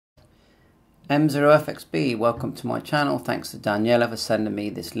M0FXB, welcome to my channel. Thanks to Daniela for sending me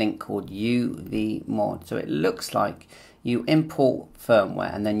this link called UV mod. So it looks like you import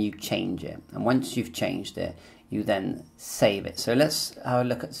firmware and then you change it. And once you've changed it, you then save it. So let's have a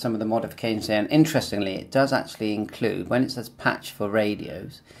look at some of the modifications here. And interestingly, it does actually include, when it says patch for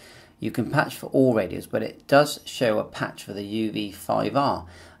radios, you can patch for all radios, but it does show a patch for the UV-5R,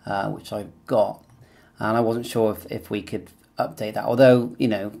 which I've got. And I wasn't sure if we could update that, although, you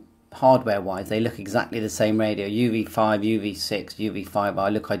know, hardware wise they look exactly the same radio. UV-5, UV-6,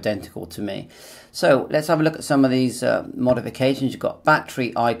 UV-5R look identical to me. So let's have a look at some of these modifications. You've got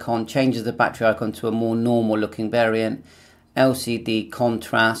battery icon, changes the battery icon to a more normal looking variant. LCD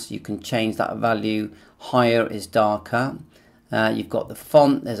contrast, you can change that value, higher is darker. You've got the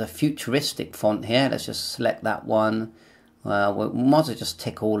font, there's a futuristic font here. Let's just select that one. We might as well just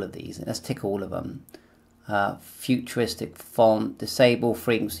tick all of these. Let's tick all of them. Futuristic font, disable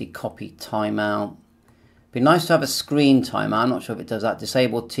frequency copy timeout. Be nice to have a screen timer. I'm not sure if it does that.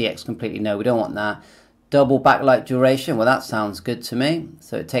 Disable TX completely. No, we don't want that. Double backlight duration. Well, that sounds good to me.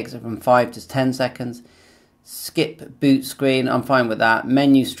 So it takes it from 5 to 10 seconds. Skip boot screen. I'm fine with that.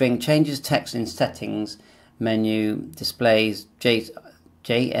 Menu string changes text in settings. Menu displays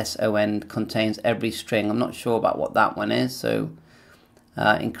JSON contains every string. I'm not sure about what that one is. So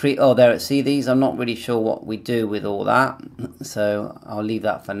increase. Oh, there. See these. I'm not really sure what we do with all that. So I'll leave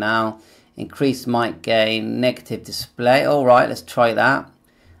that for now. Increase mic gain, negative display. All right, let's try that.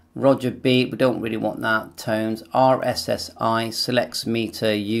 Roger beat, we don't really want that. Tones, RSSI, selects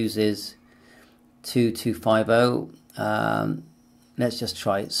meter, uses 2250. Let's just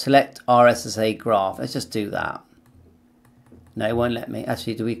try it. Select RSSA graph. Let's just do that. No, it won't let me.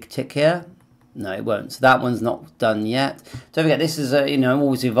 Actually, do we tick here? No, it won't. So that one's not done yet. Don't forget, this is you know,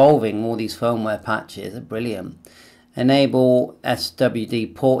 always evolving. All these firmware patches are brilliant. Enable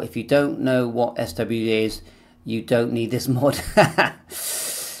SWD port. If you don't know what SWD is, you don't need this mod.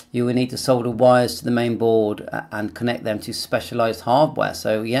 You will need to solder wires to the main board and connect them to specialized hardware.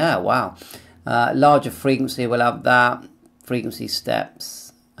 So yeah, wow. Larger frequency, we'll have that. Frequency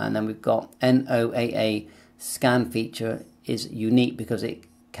steps. And then we've got NOAA scan feature is unique because it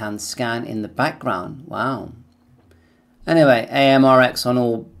can scan in the background. Wow. Anyway, AMRX on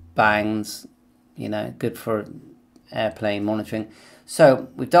all bangs. You know, good for airplane monitoring. So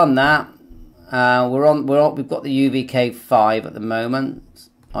we've done that. We've got the UV-K6 at the moment.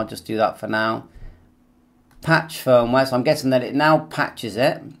 I'll just do that for now. Patch firmware. So I'm guessing that it now patches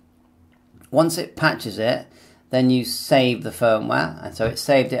it. Once it patches it, then you save the firmware, and so it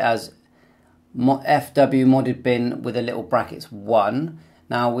saved it as FW modded bin with a little brackets 1.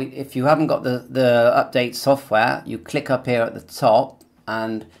 Now, if you haven't got the update software, you click up here at the top,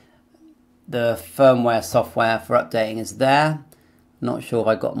 and the firmware software for updating is there. Not sure if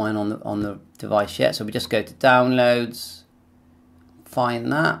I got mine on the device yet, so we just go to downloads, find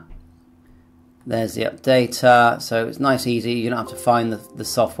that. There's the updater, so it's nice, easy. You don't have to find the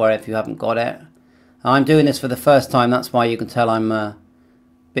software if you haven't got it. I'm doing this for the first time, that's why you can tell I'm a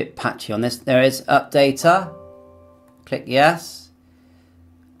bit patchy on this. There is updater. Click yes.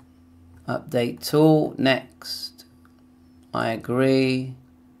 Update tool. Next. I agree.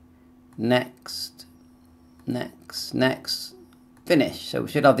 Next. Next. Next. Finish. So we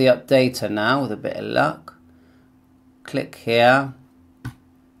should have the updater now with a bit of luck. Click here.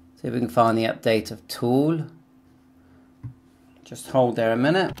 See if we can find the updater tool. Just hold there a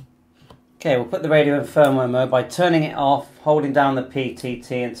minute. Okay, we'll put the radio in firmware mode by turning it off, holding down the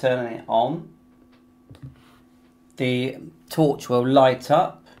PTT and turning it on. The torch will light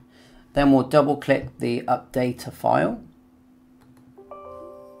up. Then we'll double click the updater file,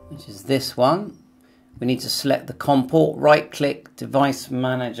 which is this one. We need to select the COM port, right click, device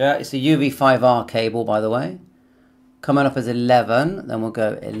manager. It's a UV-5R cable, by the way. Coming up as 11, then we'll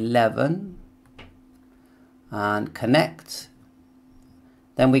go 11 and connect.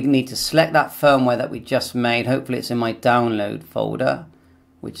 Then we need to select that firmware that we just made. Hopefully it's in my download folder,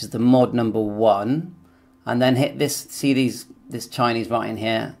 which is the mod number 1. And then hit this, see this Chinese writing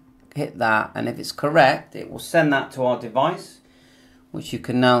here. Hit that, and if it's correct, it will send that to our device, which you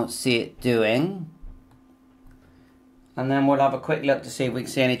can now see it doing. And then we'll have a quick look to see if we can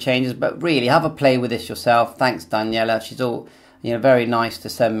see any changes. But really, have a play with this yourself. Thanks, Daniela. She's all, you know, very nice to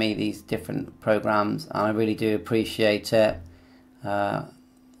send me these different programs, and I really do appreciate it.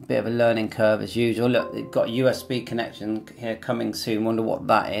 Bit of a learning curve as usual. Look, they've got a USB connection here coming soon. Wonder what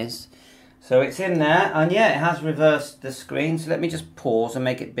that is. So it's in there, and yeah, it has reversed the screen. So let me just pause and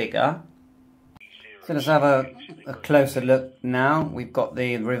make it bigger. So let's have a closer look now. We've got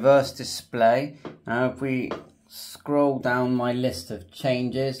the reverse display. Now if we scroll down my list of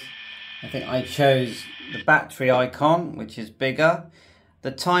changes, I think I chose the battery icon, which is bigger.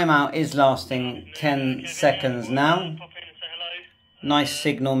 The timeout is lasting 10 seconds now. Nice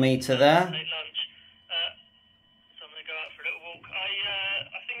signal meter there.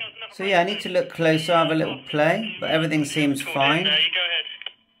 So yeah, I need to look closer, have a little play, but everything seems fine.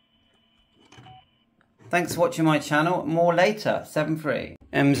 Thanks for watching my channel. More later. 7.3.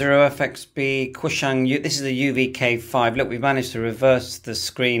 M0FXB Quuansheng. This is a UV-K6. Look, we've managed to reverse the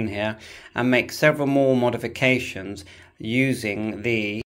screen here and make several more modifications using the